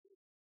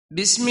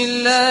بسم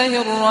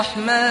الله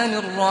الرحمن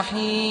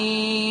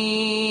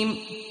الرحيم.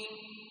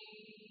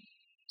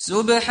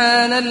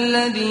 سبحان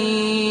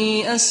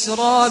الذي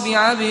أسرى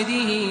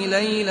بعبده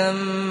ليلا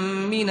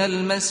من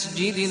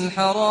المسجد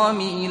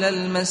الحرام إلى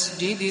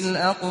المسجد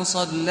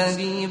الأقصى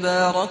الذي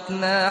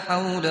باركنا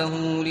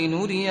حوله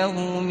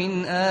لنريه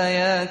من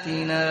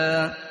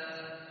آياتنا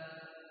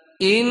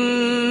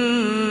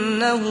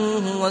إنه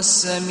هو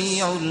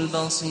السميع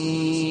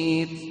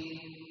البصير.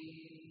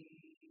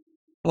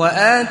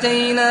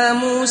 وآتينا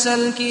موسى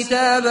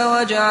الكتاب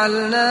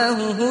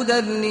وجعلناه هدى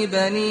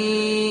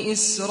لبني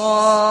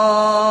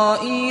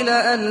إسرائيل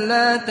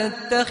ألا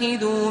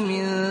تتخذوا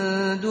من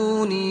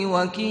دوني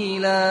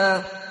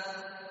وكيلا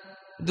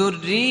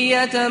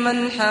ذرية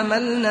من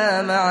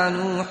حملنا مع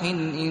نوح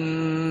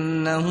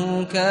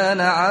إنه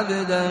كان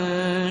عبدا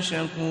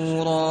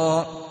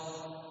شكورا.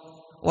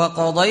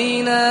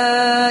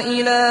 وقضينا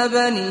إلى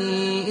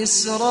بني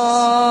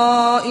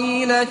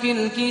إسرائيل في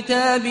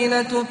الكتاب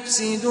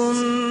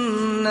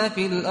لتفسدن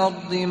في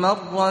الأرض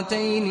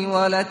مرتين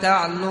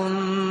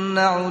ولتعلن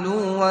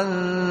علوا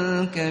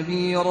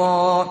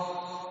كبيرا.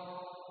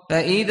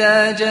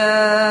 فإذا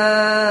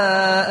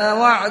جاء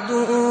وعد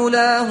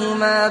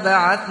أولاهما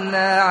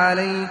بعثنا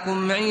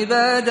عليكم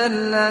عبادا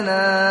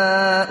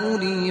لنا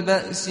أولي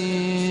بأس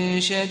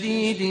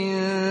شديد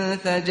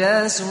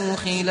فجاسوا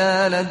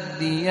خلال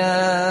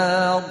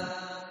الديار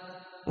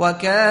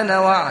وكان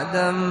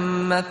وعدا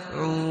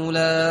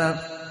مفعولا.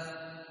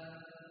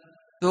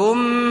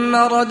 ثم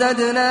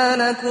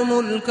رددنا لكم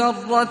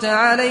الكرة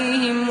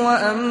عليهم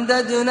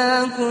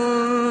وأمددناكم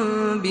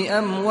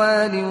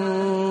بأموال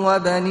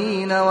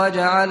وبنين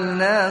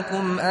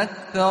وجعلناكم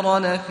أكثر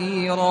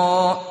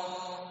نفيرا.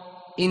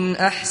 إن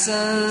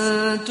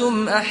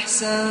أحسنتم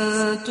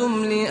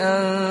أحسنتم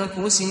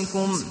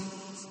لأنفسكم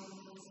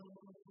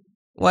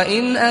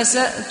وإن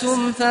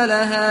أسأتم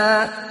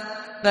فلها.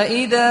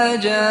 فإذا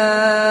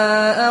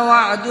جاء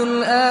وعد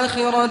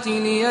الآخرة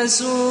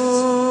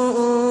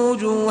ليسوءوا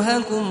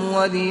وجوهكم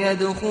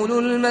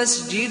وليدخلوا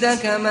المسجد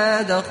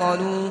كما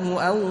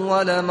دخلوه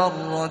أول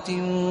مرة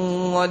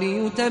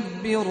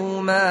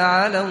وليتبروا ما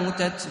علوا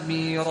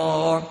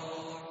تتبيرا.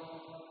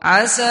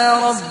 عسى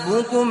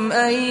ربكم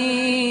أن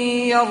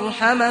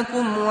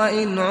يرحمكم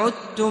وإن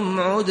عدتم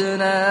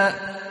عدنا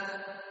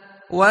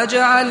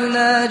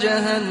وجعلنا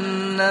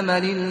جهنم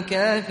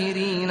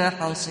للكافرين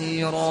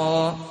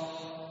حصيرا.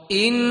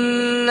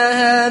 إن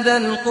هذا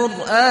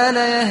القرآن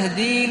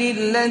يهدي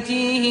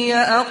للتي هي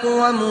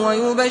أقوم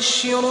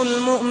ويبشر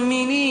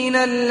المؤمنين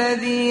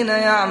الذين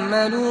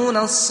يعملون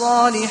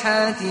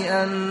الصالحات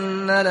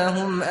أن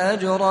لهم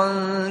أجرا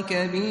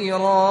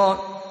كبيرا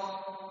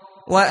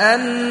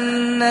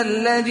وأن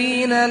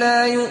الذين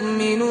لا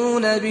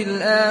يؤمنون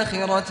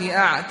بالآخرة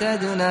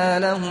أعتدنا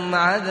لهم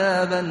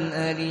عذابا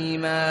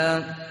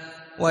أليما.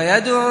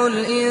 ويدعو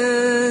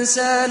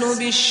الإنسان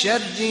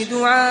بالشر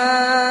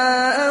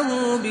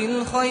دعاءه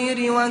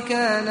بالخير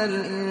وكان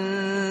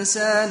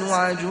الإنسان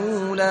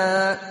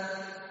عجولا.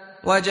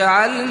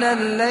 وجعلنا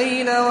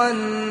الليل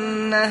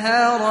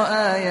والنهار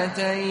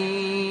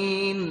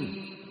آيتين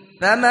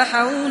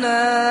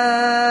فمحونا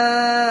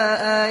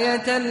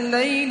آية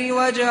الليل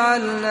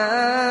وجعلنا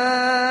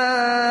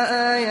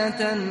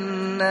آية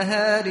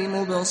النهار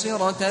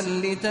مبصرة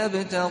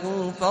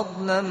لتبتغوا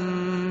فضلا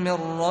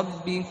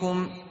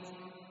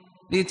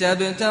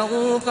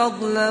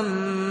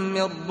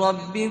من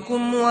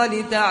ربكم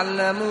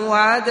ولتعلموا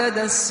عدد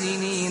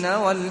السنين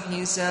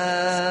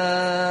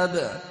والحساب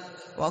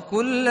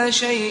وكل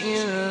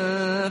شيء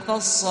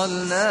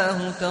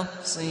فصلناه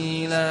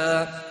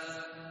تفصيلا.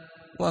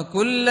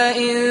 وكل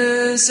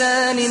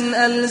إنسان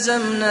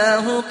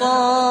ألزمناه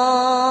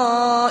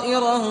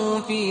طائره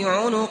في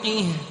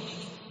عنقه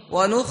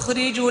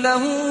ونخرج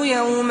له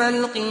يوم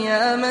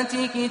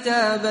القيامة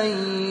كتابا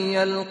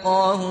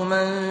يلقاه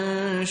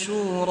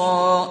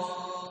منشورا.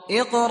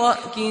 اقرأ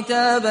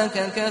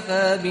كتابك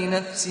كفى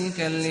بنفسك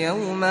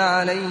اليوم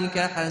عليك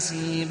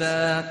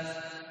حسيبا.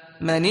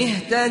 من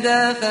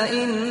اهتدى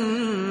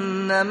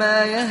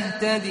فإنما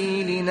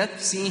يهتدي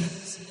لنفسه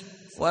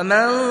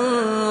ومن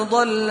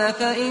ضل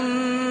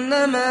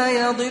فإنما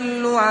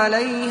يضل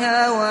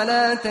عليها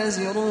ولا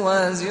تزر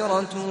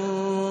وازرة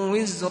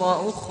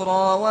وزر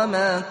أخرى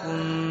وما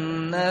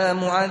كنا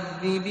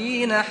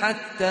معذبين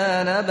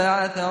حتى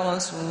نبعث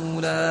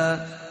رسولا.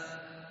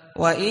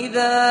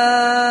 وإذا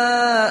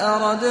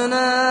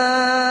أردنا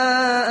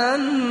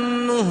أن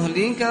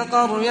نهلك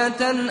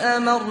قرية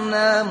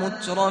أمرنا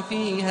متر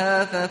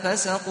فيها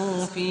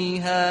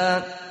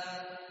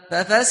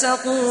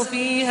ففسقوا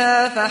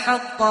فيها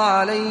فحق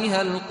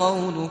عليها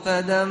القول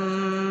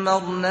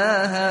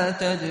فدمرناها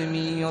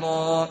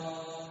تدميرا.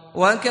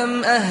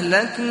 وكم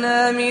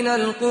أهلكنا من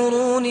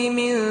القرون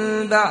من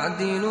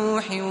بعد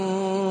نوح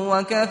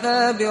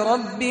وكفى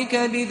بربك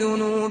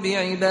بذنوب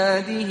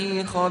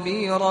عباده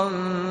خبيرا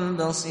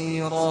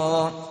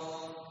بصيرا.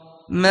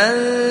 من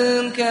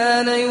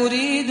كان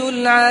يريد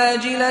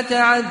العاجلة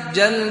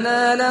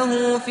عجلنا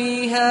له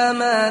فيها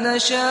ما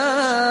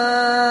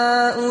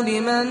نشاء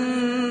لمن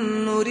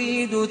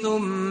نريد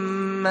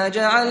ثم ثم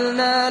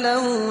جعلنا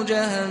له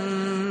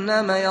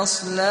جهنم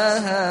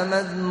يصلاها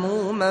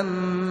مذموما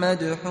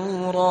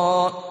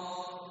مدحورا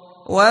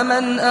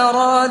ومن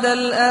أراد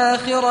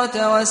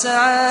الآخرة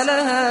وسعى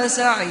لها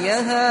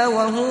سعيها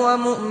وهو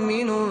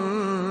مؤمن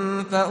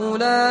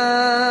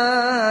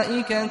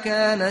فأولئك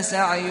كان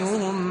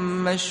سعيهم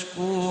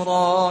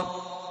مشكورا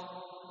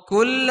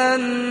كلا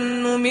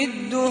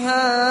نمد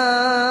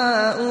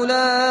هؤلاء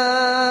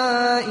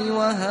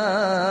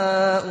وهؤلاء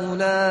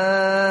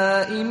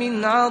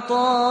من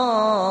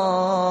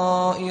عطاء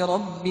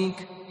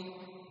ربك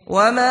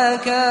وما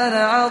كان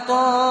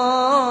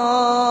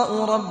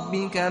عطاء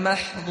ربك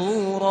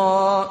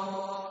محظورا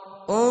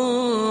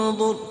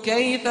انظر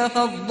كيف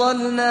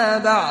فضلنا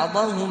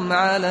بعضهم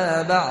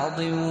على بعض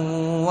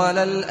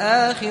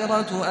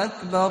وللآخرة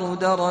أكبر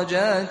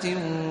درجات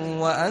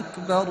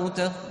وأكبر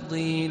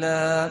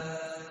تفضيلا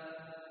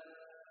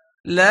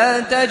لا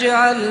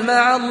تجعل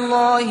مع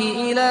الله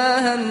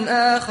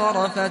إلها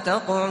آخر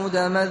فتقعد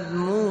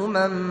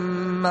مذموما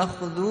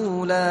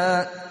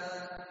مخذولا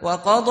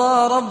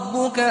وقضى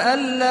ربك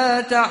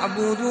ألا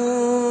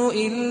تعبدوا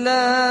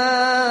إلا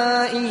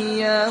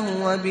إياه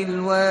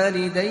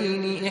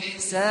وبالوالدين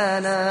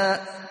إحسانا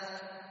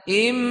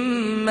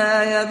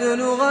إما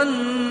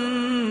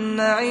يبلغن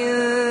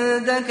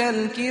عندك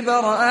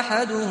الكبر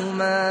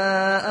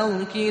أحدهما أو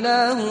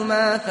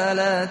كلاهما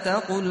فلا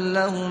تقل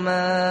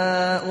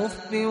لهما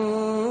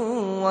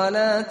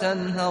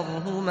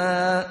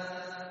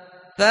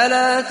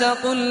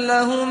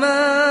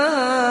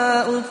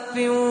أف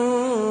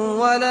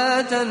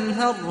ولا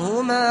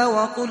تنهرهما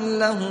وقل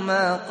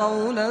لهما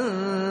قولا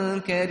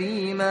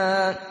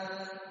كريما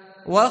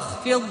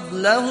واخفض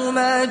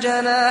لهما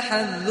جناح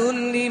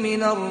الذل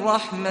من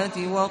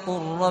الرحمة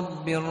وقل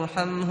رب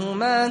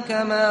ارحمهما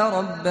كما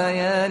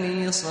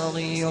ربياني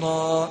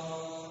صغيرا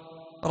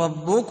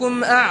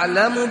ربكم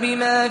أعلم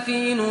بما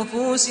في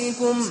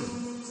نفوسكم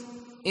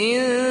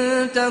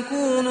إن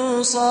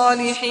تكونوا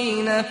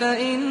صالحين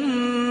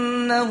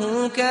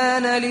فإنه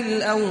كان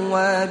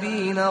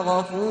للأوابين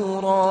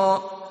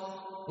غفورا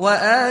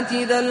وآت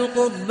ذا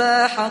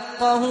القربى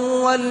حقه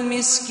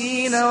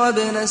والمسكين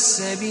وابن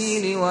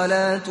السبيل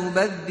ولا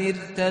تبذر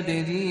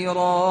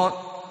تبذيرا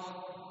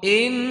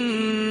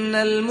إن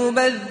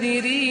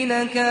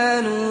المبذرين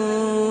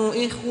كانوا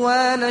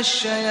إخوان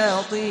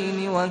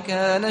الشياطين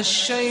وكان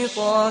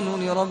الشيطان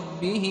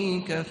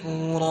لربه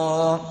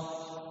كفورا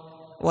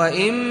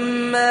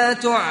وإما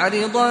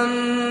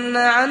تعرضن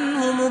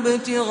عنهم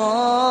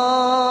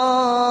ابتغاء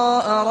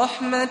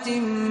رحمة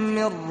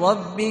من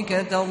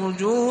ربك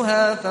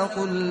ترجوها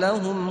فقل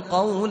لهم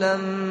قولا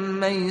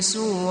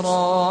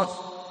ميسورا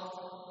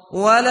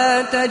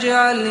ولا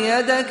تجعل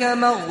يدك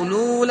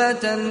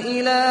مغلولة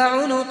إلى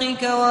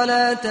عنقك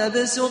ولا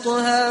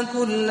تبسطها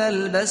كل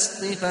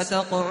البسط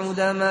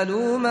فتقعد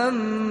ملوما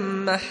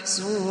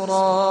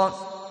محسورا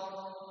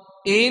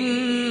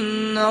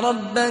إن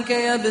ربك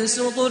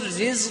يبسط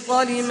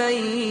الرزق لمن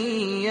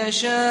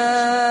يشاء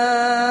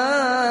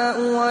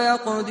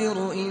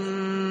ويقدر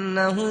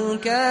إنه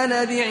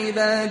كان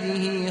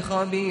بعباده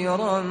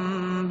خبيرا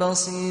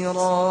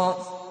بصيرا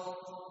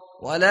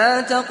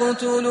ولا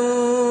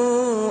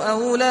تقتلوا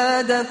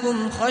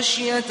أولادكم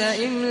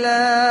خشية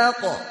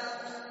إملاق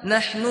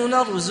نحن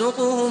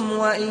نرزقهم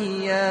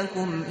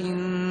وإياكم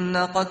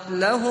إن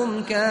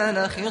قتلهم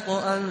كان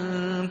خطأ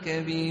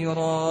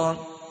كبيرا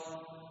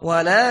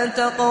ولا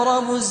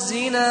تقربوا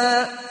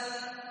الزنا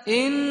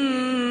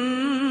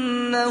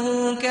إنه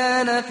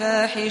كان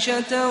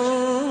فاحشة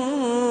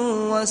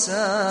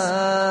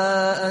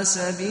وساء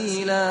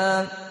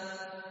سبيلا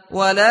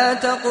ولا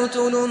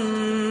تقتلوا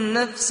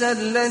النفس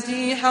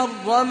التي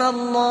حرم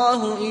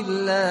الله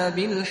إلا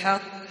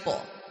بالحق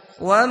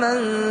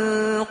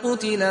ومن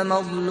قتل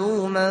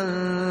مظلوما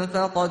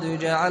فقد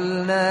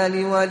جعلنا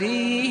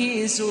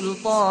لوليه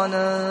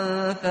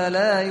سلطانا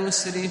فلا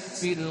يسرف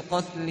في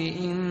القتل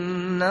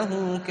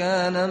إنه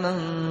كان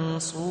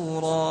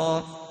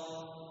منصورا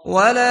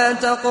ولا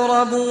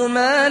تقربوا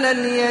مال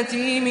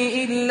اليتيم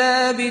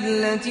إلا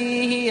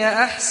بالتي هي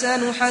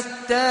أحسن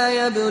حتى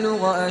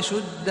يبلغ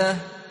أشده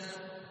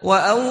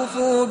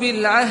وأوفوا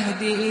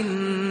بالعهد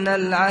إن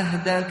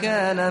العهد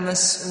كان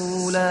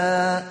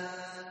مسؤولا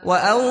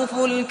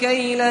وأوفوا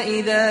الكيل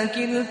إذا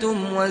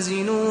كلتم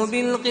وزنوا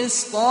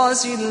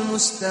بالقسطاس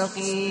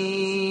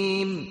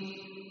المستقيم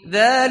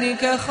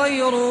ذلك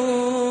خير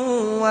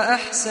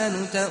وأحسن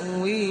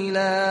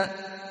تأويلا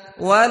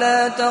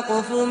ولا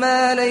تقف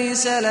ما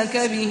ليس لك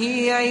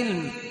به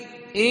علم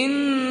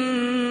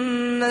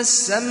إن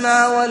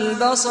السمع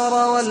والبصر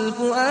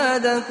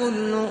والفؤاد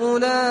كل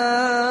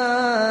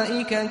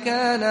أولئك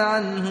كان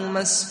عنه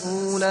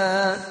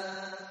مسؤولا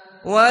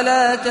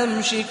ولا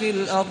تمش في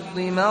الأرض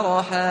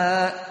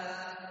مرحا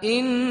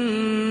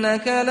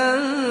إنك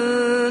لن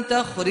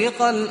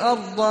تخرق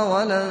الأرض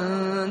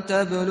ولن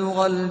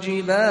تبلغ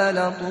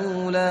الجبال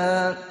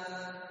طولا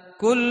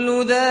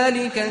كل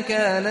ذلك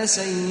كان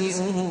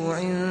سيئه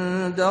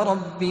عند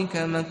ربك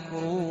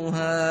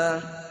مكروها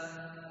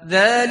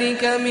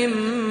ذلك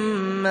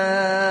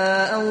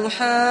مما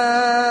أوحى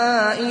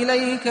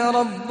إليك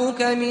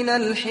ربك من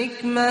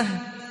الحكمة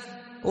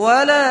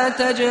ولا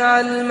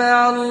تجعل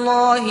مع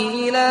الله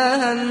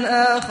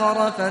إلها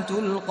آخر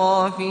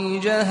فتلقى في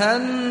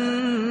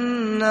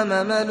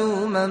جهنم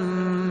ملوما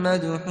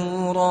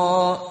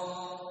مدحورا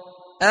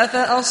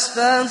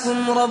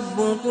أفأصفاكم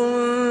ربكم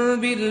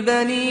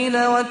بالبنين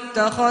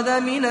واتخذ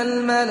من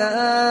الملائكة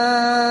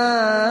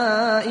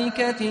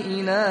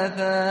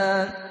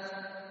إناثا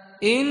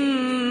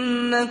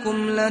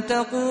إنكم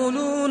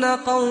لتقولون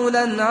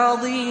قولا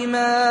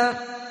عظيما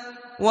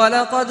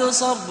ولقد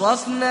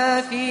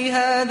صرفنا في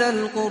هذا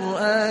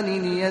القرآن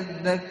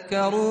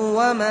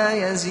ليذكروا وما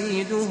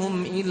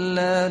يزيدهم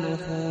إلا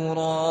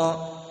نفورا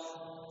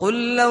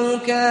قل لو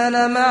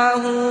كان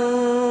معه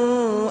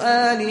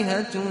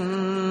آلهة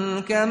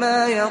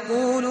كما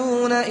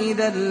يقولون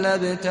إذا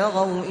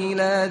لابتغوا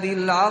إلى ذي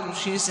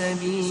العرش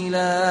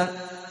سبيلا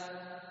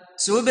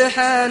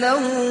سبحانه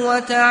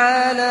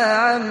وتعالى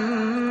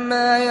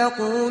عما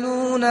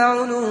يقولون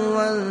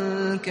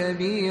علوا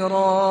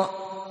كبيرا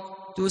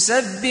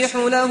تسبح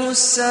له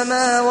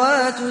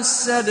السماوات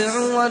السبع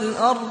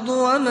والأرض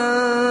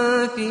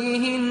ومن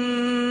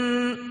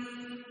فيهن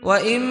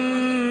وإن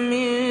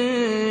من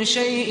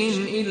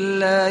شيء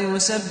إلا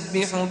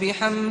يسبح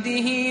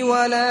بحمده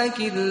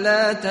ولكن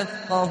لا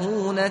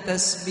تفقهون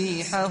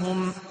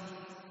تسبيحهم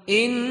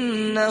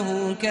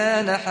إنه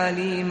كان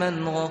حليما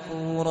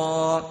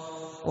غفورا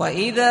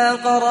وإذا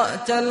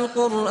قرأت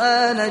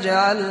القرآن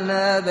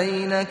جعلنا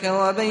بينك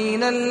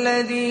وبين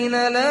الذين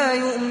لا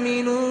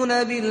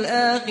يؤمنون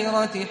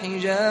بالآخرة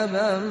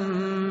حجابا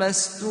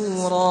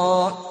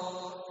مستورا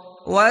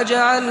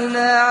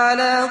وجعلنا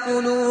على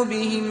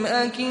قلوبهم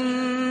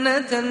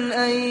أكنة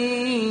أن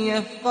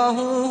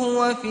يفقهوه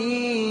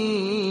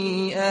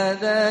وفي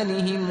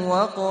آذانهم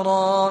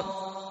وقرا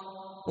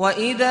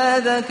وإذا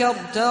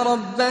ذكرت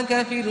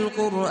ربك في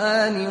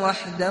القرآن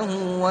وحده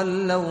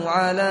ولوا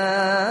على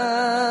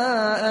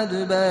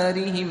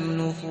أدبارهم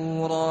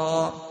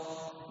نفورا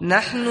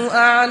نحن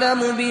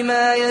أعلم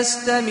بما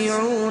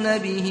يستمعون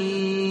به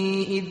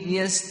إذ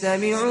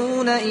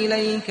يستمعون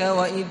إليك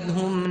وإذ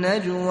هم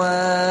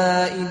نجوى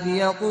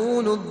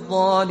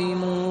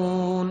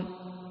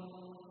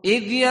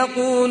إذ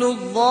يقول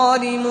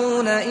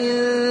الظالمون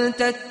إن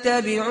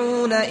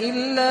تتبعون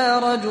إلا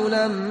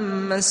رجلا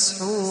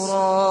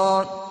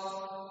مسحورا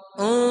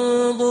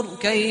انظر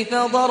كيف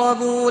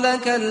ضربوا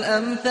لك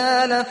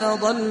الأمثال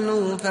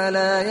فضلوا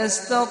فلا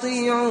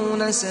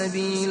يستطيعون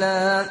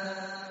سبيلا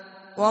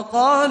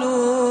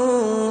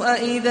وقالوا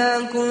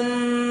أئذا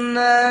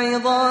كنا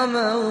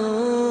عظاما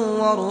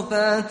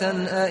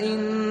ورفاتا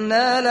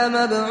أئنا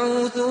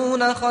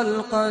لمبعوثون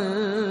خلقا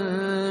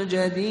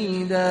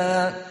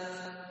جديدا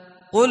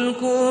قل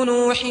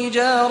كونوا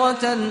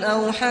حجارة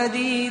أو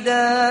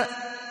حديدا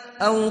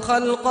أو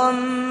خلقا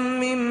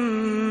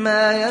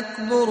مما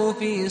يكبر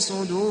في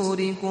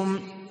صدوركم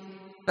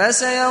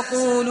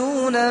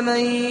فسيقولون من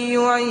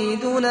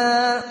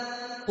يعيدنا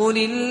قل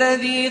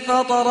الذي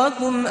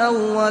فطركم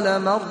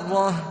أول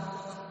مرة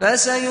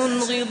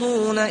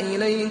فسينغضون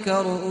إليك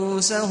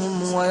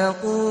رؤوسهم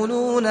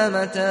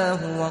ويقولون متاه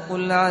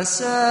وقل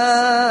عسى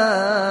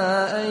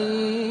أن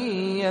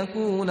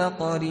يكون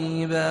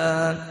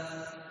قريبا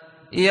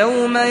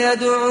يوم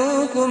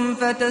يدعوكم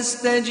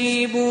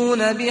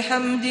فتستجيبون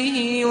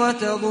بحمده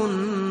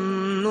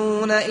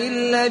وتظنون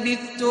إن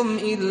لبثتم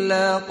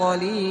إلا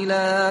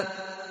قليلا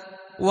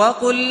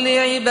وقل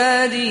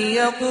لعبادي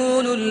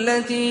يقولوا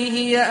التي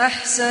هي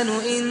أحسن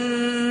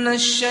إن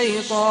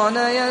الشيطان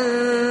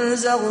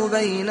ينزغ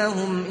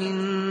بينهم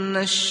إن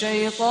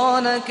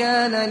الشيطان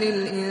كان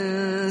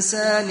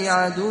للإنسان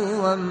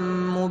عدوا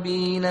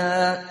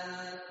مبينا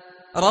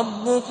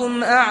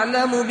ربكم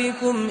أعلم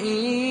بكم إن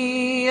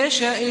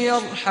يشأ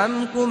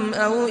يرحمكم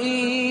أو إن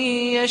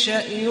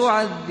يشأ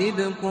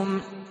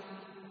يعذبكم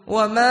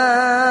وما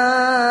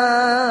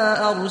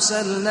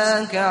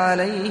أرسلناك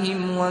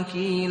عليهم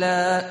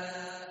وكيلا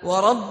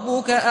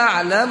وربك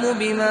أعلم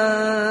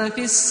بمن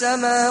في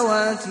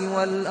السماوات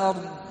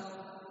والأرض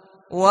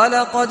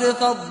ولقد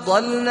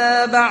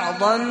فضلنا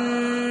بعض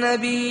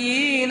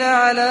النبيين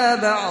على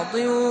بعض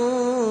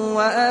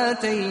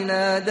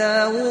وآتينا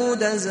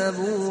داود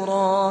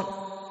زبورا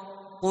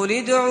قل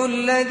ادعوا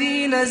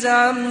الذين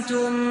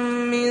زعمتم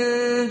من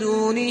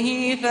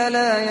دونه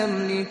فلا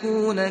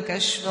يملكون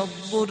كشف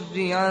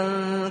الضر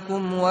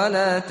عنكم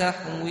ولا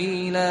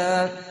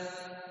تحويلا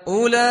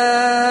أولئك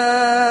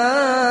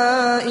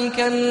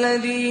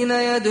الذين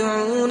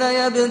يدعون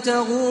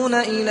يبتغون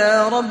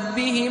إلى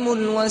ربهم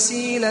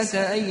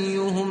الوسيلة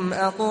أيهم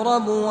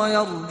أقرب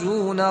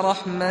ويرجون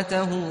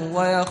رحمته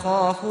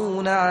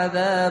ويخافون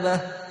عذابه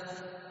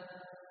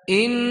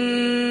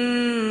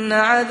إن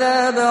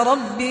عذاب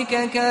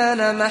ربك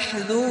كان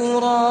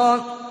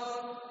محذورا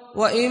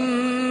وإن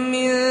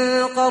من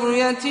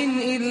قرية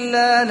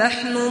إلا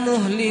نحن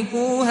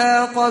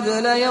مهلكوها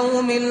قبل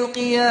يوم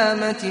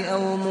القيامة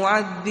أو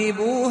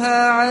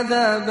معذبوها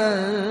عذابا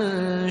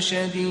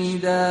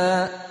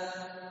شديدا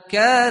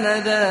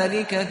كان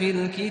ذلك في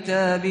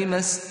الكتاب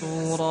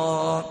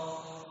مسطورا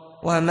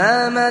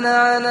وما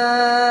منعنا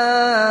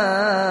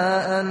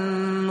أن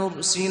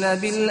نرسل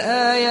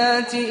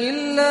بالآيات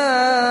إلا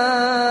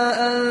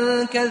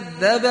أن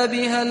كذب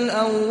بها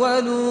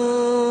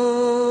الأولون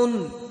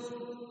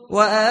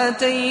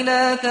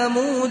وآتينا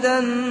ثمود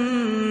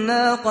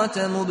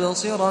الناقة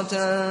مبصرة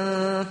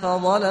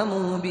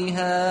فظلموا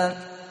بها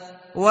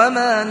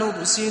وما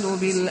نرسل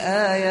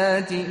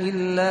بالآيات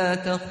إلا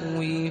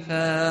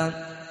تخويفا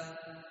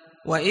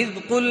وإذ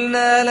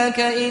قلنا لك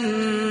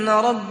إن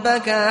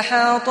ربك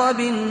أحاط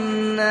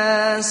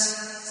بالناس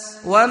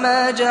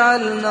وما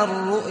جعلنا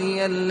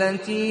الرؤيا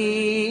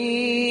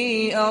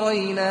التي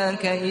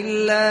أريناك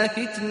إلا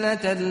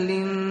فتنة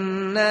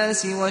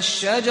للناس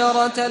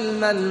والشجرة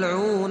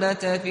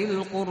الملعونة في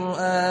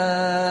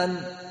القرآن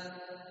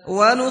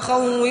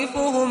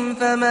ونخوفهم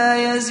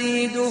فما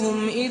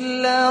يزيدهم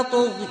إلا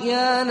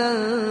طغيانا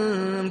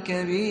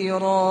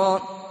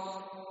كبيرا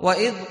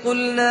وإذ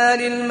قلنا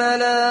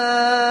للملائكة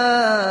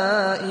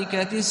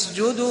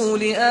اسجدوا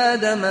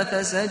لآدم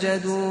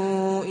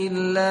فسجدوا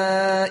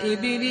إلا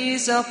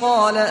إبليس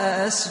قال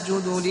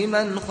أأسجد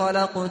لمن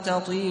خلقت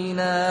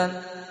طينا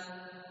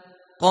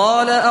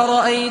قال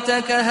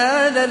أرأيتك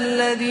هذا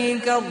الذي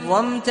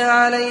كرمت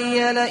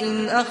علي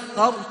لئن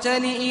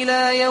أخرتني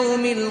إلى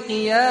يوم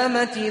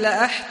القيامة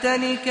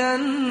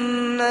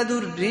لأحتنكن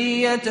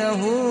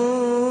ذريته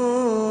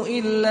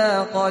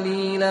إلا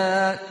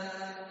قليلا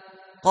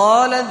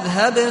قال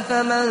اذهب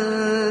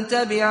فمن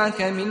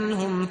تبعك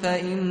منهم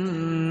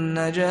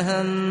فإن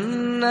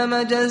جهنم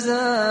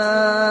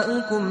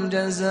جزاؤكم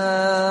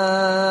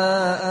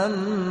جزاء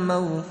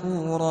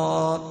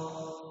موفورا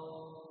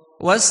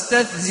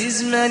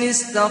واستفزز من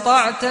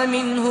استطعت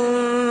منهم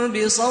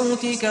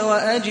بصوتك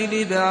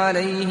وأجلب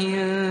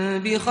عليهم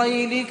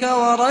بخيلك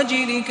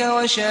ورجلك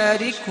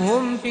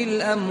وشاركهم في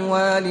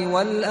الأموال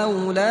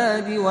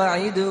والأولاد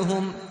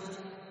وعدهم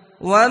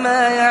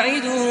وما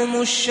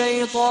يعدهم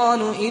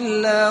الشيطان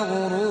إلا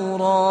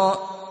غرورا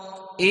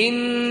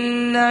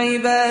إن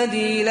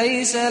عبادي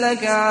ليس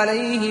لك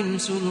عليهم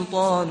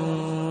سلطان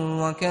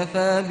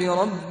وكفى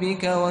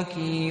بربك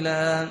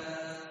وكيلا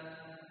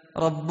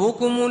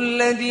ربكم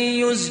الذي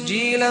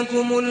يزجي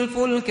لكم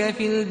الفلك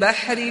في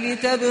البحر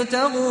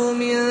لتبتغوا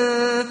من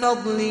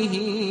فضله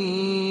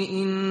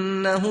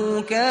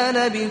إنه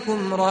كان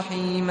بكم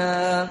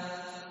رحيما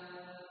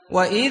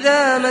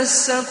وإذا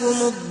مسكم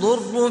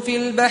الضر في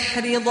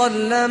البحر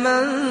ضل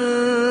من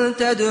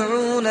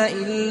تدعون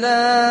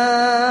إلا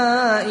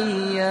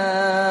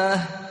إياه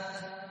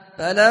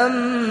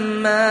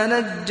فلما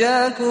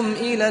نجاكم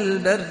إلى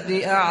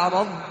البر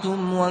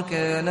أعرضتم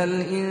وكان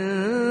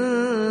الإنسان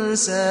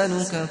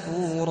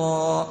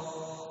كفورا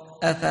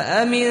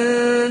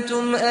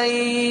أفأمنتم أن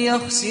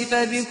يخسف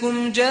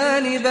بكم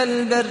جانب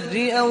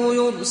البر أو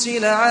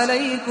يرسل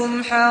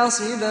عليكم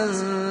حاصبا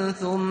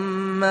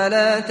ثم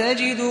لا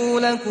تجدوا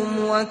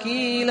لكم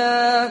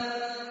وكيلا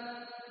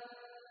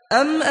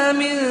أم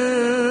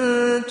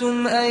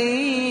أمنتم أن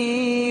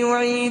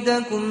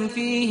يعيدكم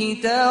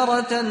فيه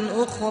تارة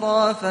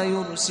أخرى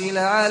فيرسل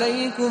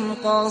عليكم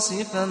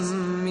قاصفا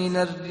من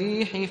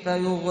الريح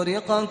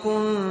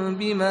فيغرقكم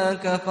بما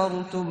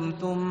كفرتم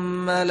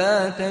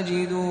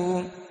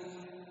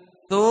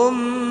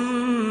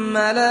ثم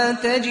لا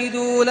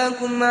تجدوا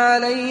لكم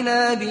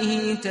علينا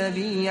به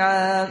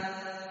تبيعا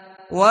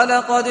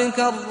ولقد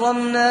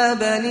كرمنا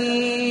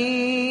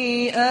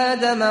بني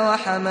آدم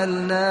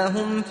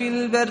وحملناهم في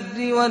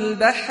البر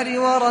والبحر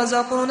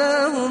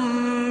ورزقناهم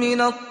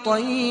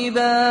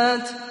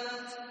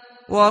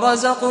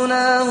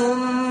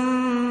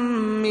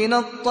من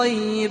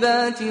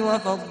الطيبات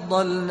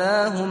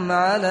وفضلناهم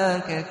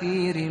على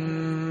كثير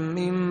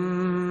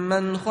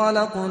ممن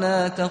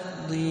خلقنا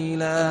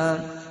تفضيلا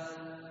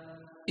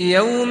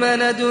يوم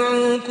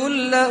ندعو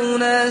كل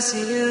أناس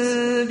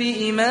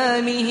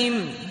بإمامهم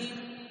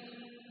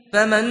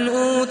فمن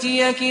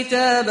أوتي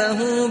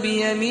كتابه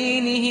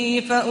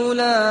بيمينه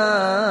فأولئك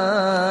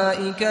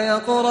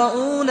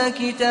يقرؤون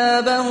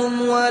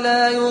كتابهم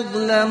ولا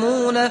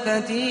يظلمون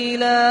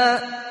فتيلا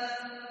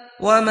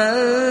ومن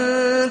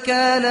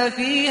كان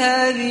في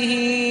هذه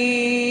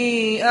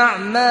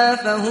أعمى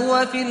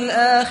فهو في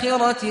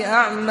الآخرة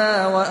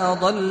أعمى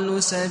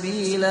وأضل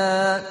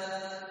سبيلا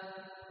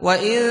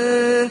وإن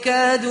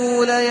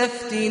كادوا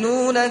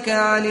ليفتنونك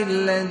عن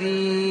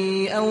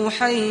الذي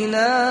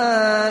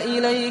أوحينا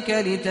إليك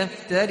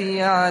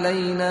لتفتري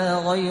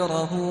علينا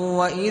غيره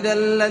وإذا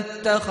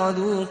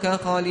لاتخذوك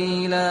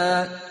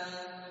خليلا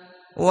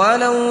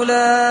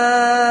ولولا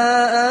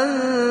أن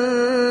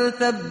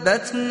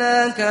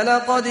ثبتناك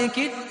لقد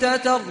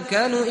كدت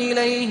تركن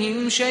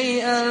إليهم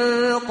شيئا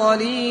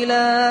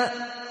قليلا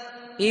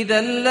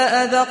إذا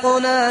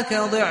لأذقناك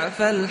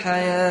ضعف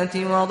الحياة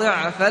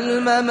وضعف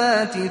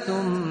الممات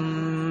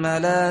ثم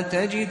لا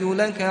تجد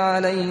لك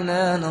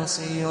علينا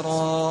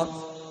نصيرا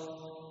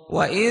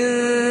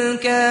وإن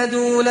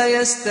كادوا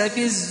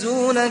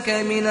ليستفزونك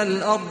من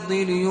الأرض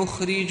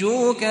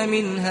ليخرجوك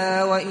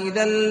منها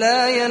وإذا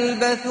لا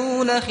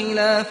يلبثون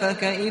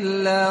خلافك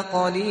إلا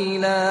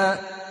قليلا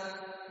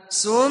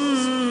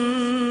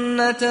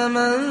سُنَّةَ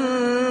مَن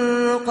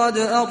قَدْ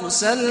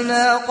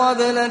أَرْسَلْنَا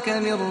قَبْلَكَ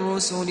مِن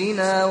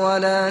رُّسُلِنَا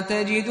وَلَا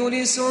تَجِدُ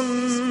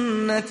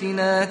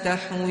لِسُنَّتِنَا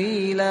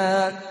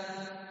تَحْوِيلًا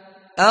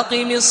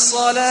أَقِمِ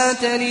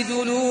الصَّلَاةَ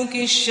لِدُلُوكِ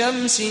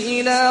الشَّمْسِ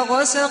إِلَىٰ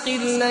غَسَقِ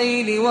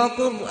اللَّيْلِ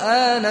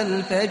وَقُرْآنَ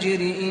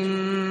الْفَجْرِ ۖ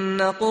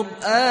إِنَّ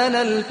قُرْآنَ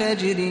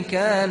الْفَجْرِ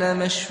كَانَ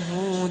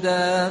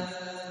مَشْهُودًا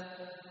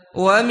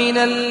وَمِنَ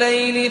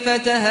اللَّيْلِ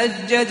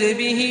فَتَهَجَّدْ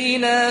بِهِ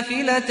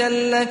نَافِلَةً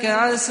لَّكَ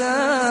عَسَىٰ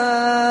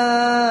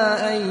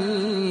أَن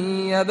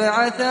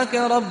يَبْعَثَكَ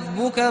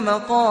رَبُّكَ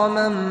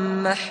مَقَامًا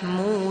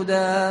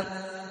مَّحْمُودًا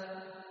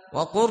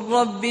وَقُل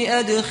رَّبِّ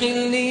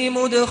أَدْخِلْنِي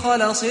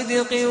مُدْخَلَ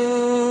صِدْقٍ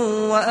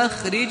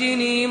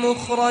وَأَخْرِجْنِي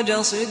مُخْرَجَ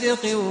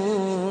صِدْقٍ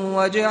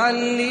وَاجْعَل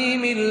لِّي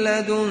مِن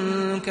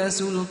لَّدُنكَ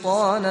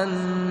سُلْطَانًا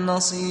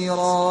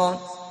نَّصِيرًا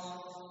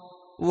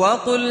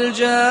وَقُلْ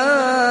جَاءَ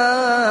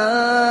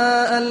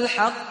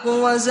الْحَقُّ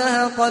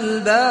وَزَهَقَ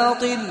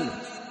الْبَاطِلُ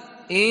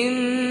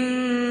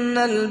إِنَّ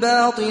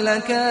الْبَاطِلَ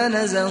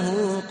كَانَ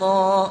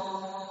زَهُوقًا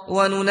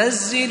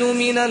وَنُنَزِّلُ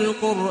مِنَ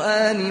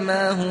الْقُرْآنِ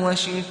مَا هُوَ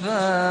شِفَاءٌ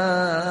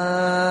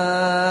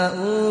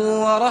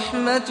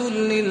وَرَحْمَةٌ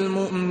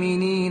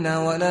لِّلْمُؤْمِنِينَ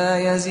وَلَا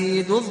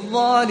يَزِيدُ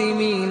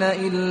الظَّالِمِينَ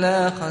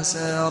إِلَّا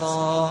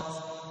خَسَارًا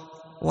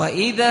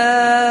وَإِذَا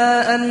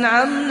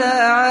أَنْعَمْنَا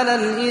عَلَى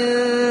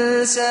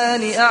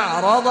الْإِنسَانِ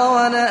أَعْرَضَ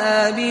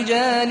وَنَأَىٰ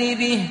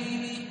بِجَانِبِهِ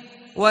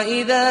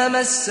وَإِذَا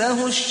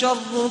مَسَّهُ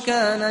الشَّرُّ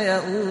كَانَ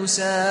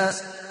يَئُوسًا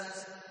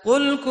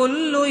قُلْ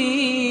كُلٌّ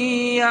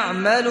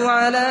يَعْمَلُ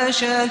عَلَىٰ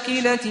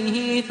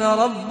شَاكِلَتِهِ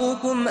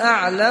فَرَبُّكُمْ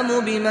أَعْلَمُ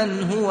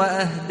بِمَنْ هُوَ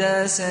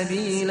أَهْدَىٰ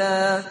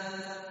سَبِيلًا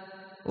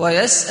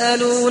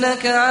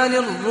وَيَسْأَلُونَكَ عَنِ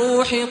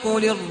الرُّوحِ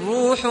قُلِ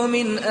الرُّوحُ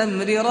مِنْ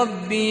أَمْرِ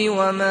رَبِّي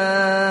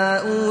وَمَا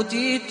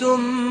أُوتِيتُم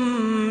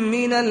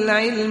مِّنَ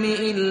الْعِلْمِ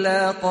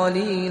إِلَّا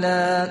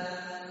قَلِيلًا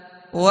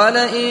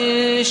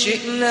وَلَئِن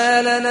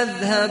شِئْنَا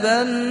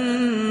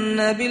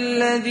لَنَذْهَبَنَّ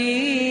بِالَّذِي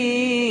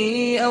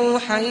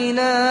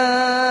أَوْحَيْنَا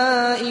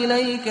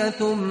إِلَيْكَ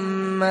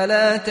ثُمَّ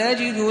لَا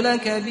تَجِدُ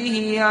لَكَ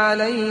بِهِ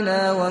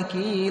عَلَيْنَا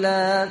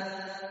وَكِيلًا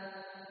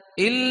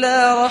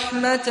إِلَّا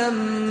رَحْمَةً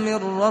مِّن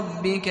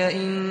رَّبِّكَ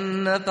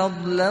إِنَّ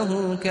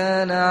فَضْلَهُ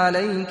كَانَ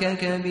عَلَيْكَ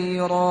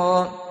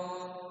كَبِيرًا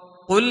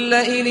قُل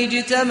لَّئِنِ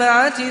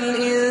اجْتَمَعَتِ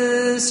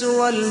الْإِنسُ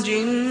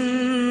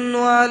وَالْجِنُّ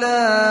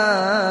عَلَىٰ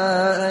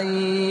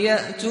أَن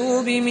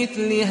يَأْتُوا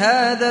بِمِثْلِ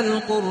هَٰذَا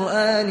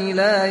الْقُرْآنِ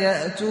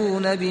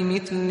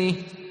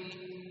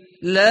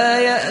لَا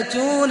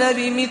يَأْتُونَ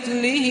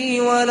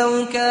بِمِثْلِهِ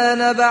وَلَوْ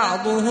كَانَ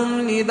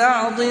بَعْضُهُمْ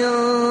لِبَعْضٍ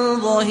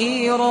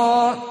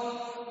ظَهِيرًا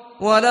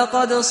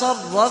وَلَقَدْ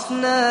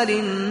صَرَّفْنَا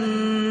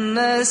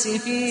لِلنَّاسِ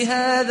فِي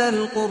هَٰذَا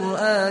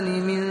الْقُرْآنِ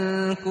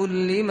مِن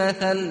كُلِّ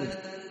مَثَلٍ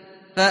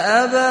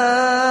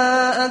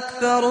فَأَبَىٰ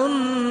أَكْثَرُ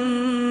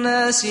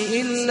النَّاسِ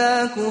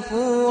إِلَّا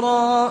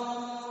كُفُورًا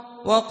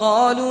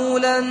وَقَالُوا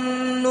لَن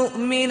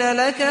نُّؤْمِنَ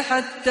لَكَ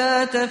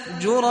حَتَّىٰ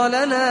تَفْجُرَ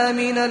لَنَا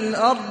مِنَ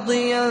الْأَرْضِ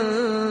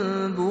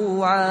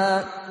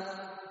يَنبُوعًا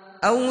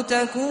أَوْ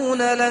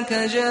تَكُونَ لَكَ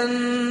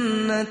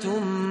جَنَّةٌ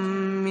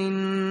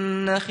مِّن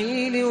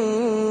نَّخِيلٍ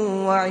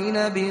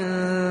وَعِنَبٍ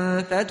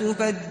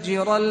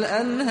فَتُفَجِّرَ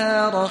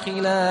الْأَنْهَارَ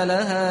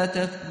خِلَالَهَا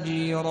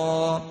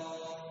تَفْجِيرًا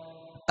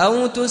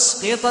أَوْ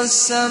تُسْقِطَ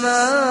السَّمَاءَ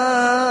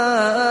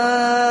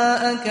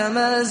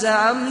كَمَا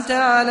زَعَمْتَ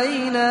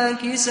عَلَيْنَا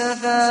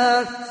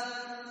كِسَفًا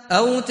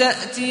أَوْ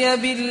تَأْتِيَ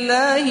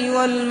بِاللَّهِ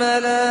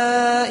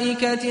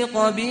وَالْمَلَائِكَةِ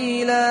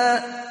قَبِيلًا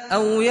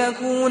أَوْ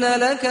يَكُونَ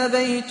لَكَ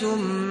بَيْتٌ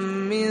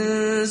مِّن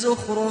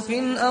زُخْرُفٍ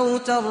أَوْ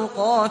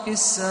تَرْقَىٰ فِي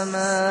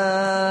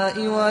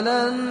السَّمَاءِ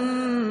وَلَن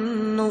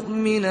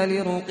نُّؤْمِنَ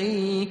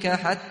لِرُقِيِّكَ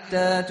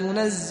حَتَّىٰ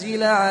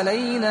تُنَزِّلَ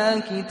عَلَيْنَا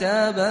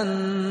كِتَابًا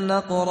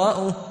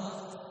نَّقْرَؤُهُ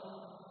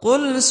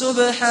قُلْ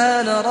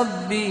سُبْحَانَ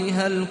رَبِّي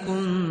هَلْ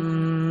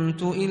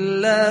كُنتُ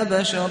إِلَّا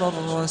بَشَرًا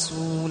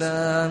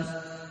رَّسُولًا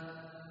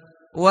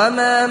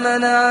وَمَا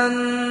مَنَعَ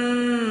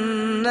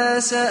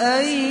النَّاسَ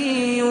أَن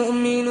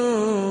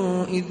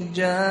يُؤْمِنُوا إِذْ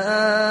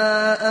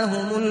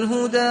جَاءَهُمُ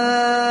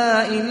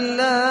الْهُدَىٰ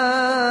إِلَّا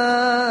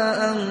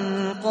أَن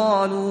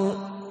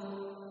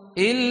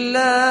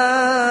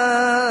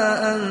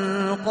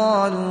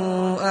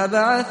قَالُوا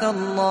أَبَعَثَ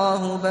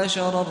اللَّهُ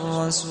بَشَرًا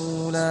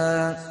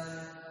رَّسُولًا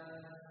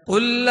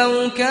قُل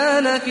لَّوْ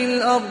كَانَ فِي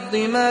الْأَرْضِ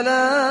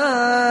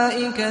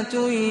مَلَائِكَةٌ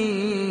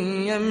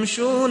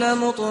يَمْشُونَ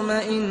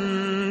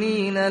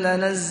مُطْمَئِنِّينَ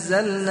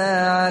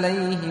لَنَزَّلْنَا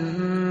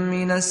عَلَيْهِم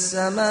مِّنَ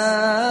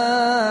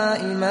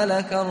السَّمَاءِ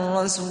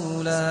مَلَكًا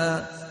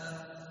رَّسُولًا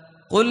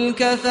قُلْ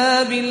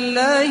كَفَىٰ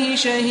بِاللَّهِ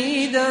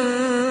شَهِيدًا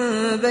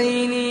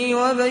بَيْنِي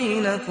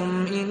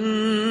وَبَيْنَكُمْ ۚ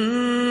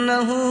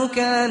إِنَّهُ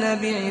كَانَ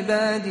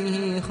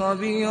بِعِبَادِهِ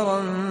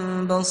خَبِيرًا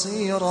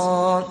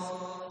بَصِيرًا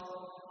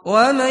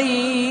وَمَن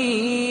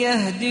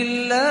يَهْدِ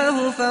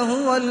اللَّهُ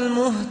فَهُوَ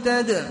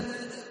الْمُهْتَدِ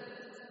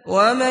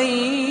وَمَن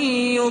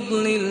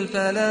يُضْلِلْ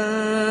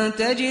فَلَن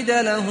تَجِدَ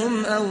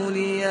لَهُمْ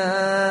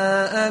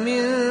أَوْلِيَاءَ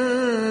مِن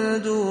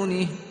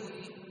دُونِهِ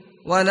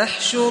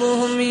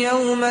ونحشرهم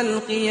يوم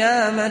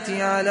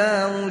القيامة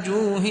على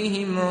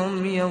وجوههم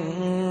عميا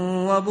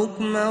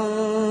وبكما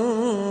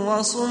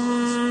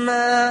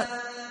وصما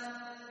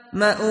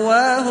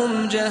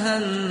مأواهم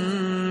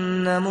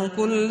جهنم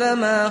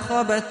كلما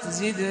خبت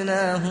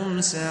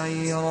زدناهم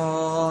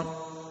سعيرا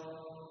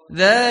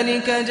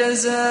ذلك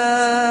جزاؤهم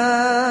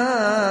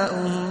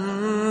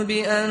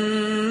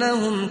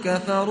بأنهم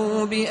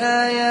كفروا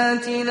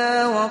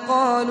بآياتنا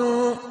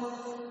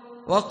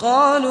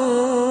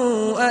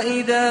وقالوا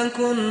أئذا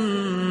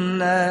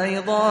كنا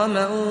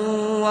عظاما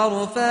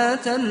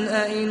ورفاتا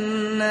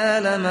أئنا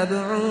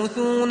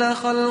لمبعوثون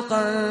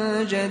خلقا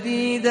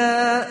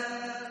جديدا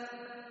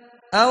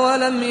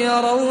أولم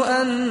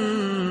يروا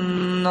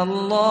أن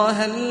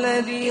الله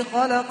الذي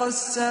خلق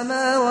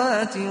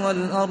السماوات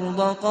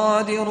والأرض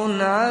قادر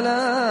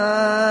على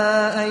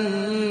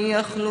أن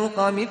يخلق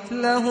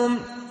مثلهم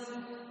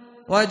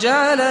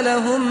وجعل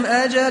لهم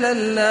أجلا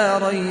لا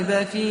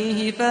ريب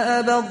فيه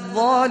فأبى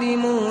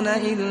الظالمون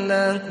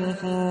إلا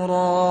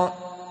كفورا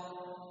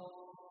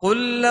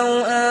قل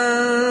لو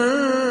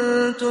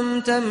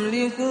أنتم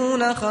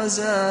تملكون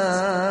خزائن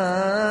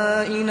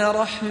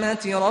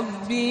رحمة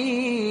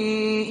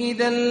ربي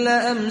إذا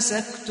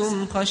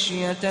لأمسكتم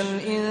خشية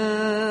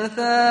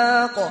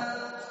الإنفاق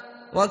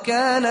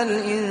وكان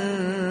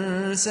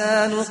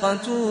الإنسان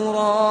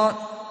قتورا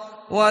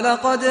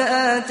ولقد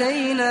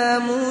آتينا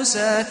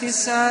موسى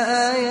 9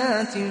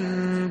 آيات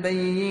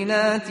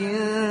بينات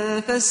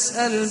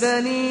فاسأل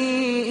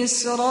بني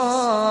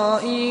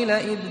إسرائيل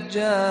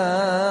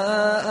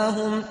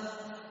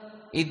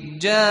إذ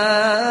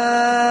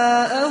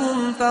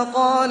جاءهم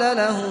فقال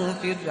له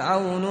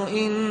فرعون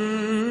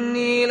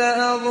إني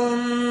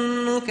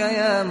لأظنك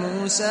يا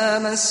موسى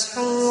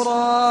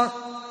مسحورا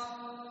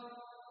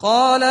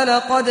قال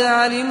لقد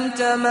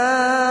علمت ما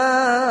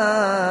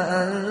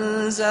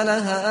أنزل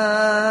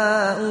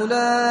هؤلاء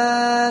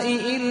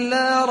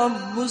إلا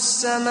رب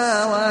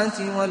السماوات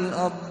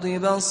والأرض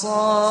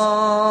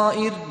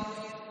بصائر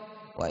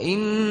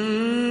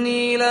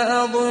وإني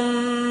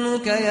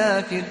لأظنك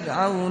يا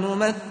فرعون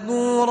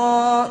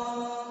مثبورا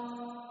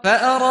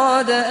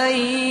فأراد أن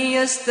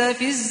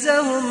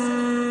يستفزهم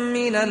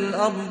من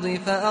الأرض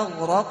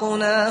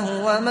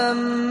فأغرقناه ومن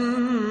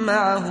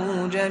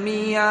معه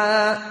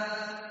جميعا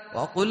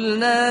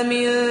وقلنا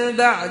من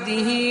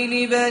بعده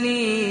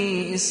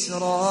لبني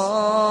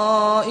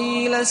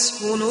إسرائيل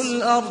اسكنوا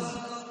الأرض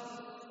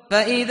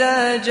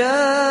فإذا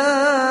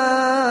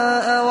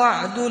جاء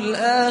وعد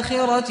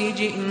الآخرة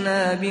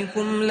جئنا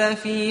بكم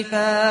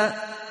لفيفا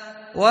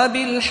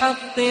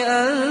وبالحق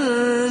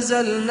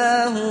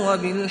أنزلناه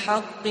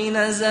وبالحق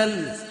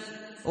نزل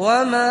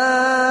وما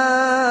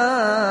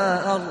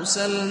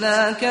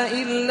أرسلناك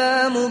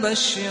إلا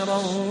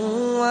مبشرا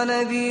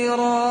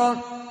ونذيرا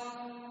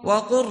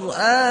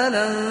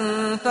وقرآنا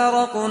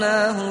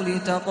فرقناه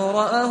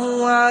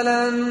لتقرأه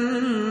على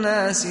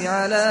الناس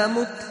على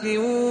مكث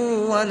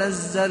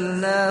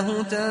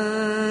ونزلناه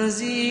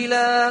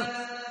تنزيلا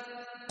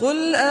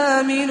قل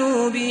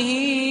آمنوا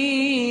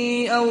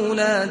به أو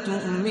لا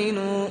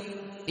تؤمنوا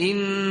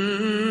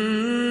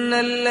إن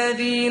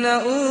الذين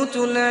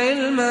أوتوا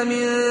العلم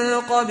من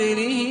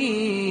قبله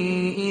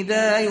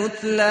إذا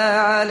يتلى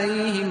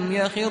عليهم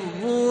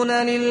يخرون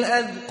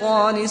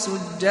للأذقان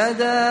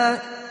سجدا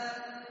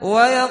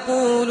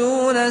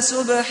ويقولون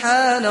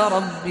سبحان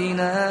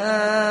ربنا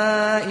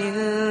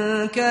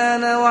إن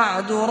كان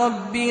وعد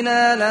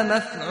ربنا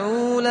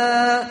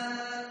لمفعولا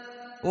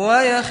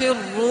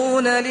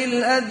ويخرون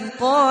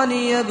للأذقان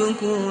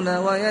يبكون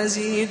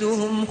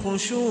ويزيدهم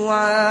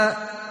خشوعا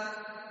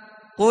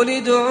قل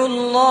ادعوا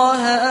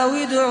الله أو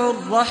ادعوا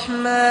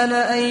الرحمن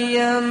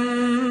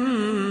أيما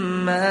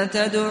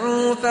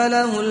تدعوا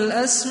فله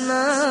الأسماء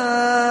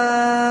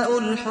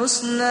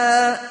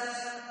الحسنى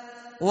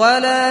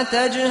ولا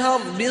تجهر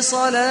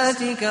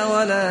بصلاتك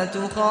ولا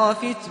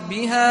تخافت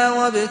بها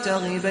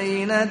وابتغ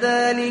بين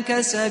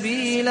ذلك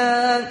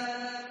سبيلا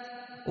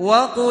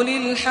وقل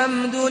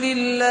الحمد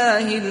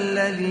لله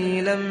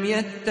الذي لم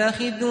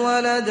يتخذ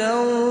ولدا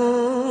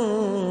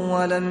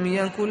ولم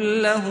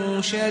يكن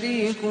له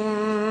شريك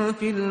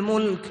في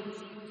الملك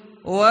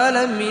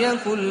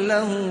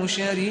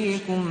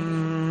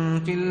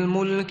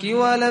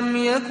ولم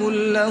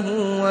يكن له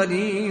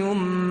ولي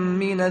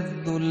من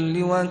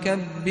الذل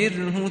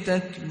وكبره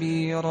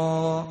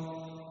تكبيرا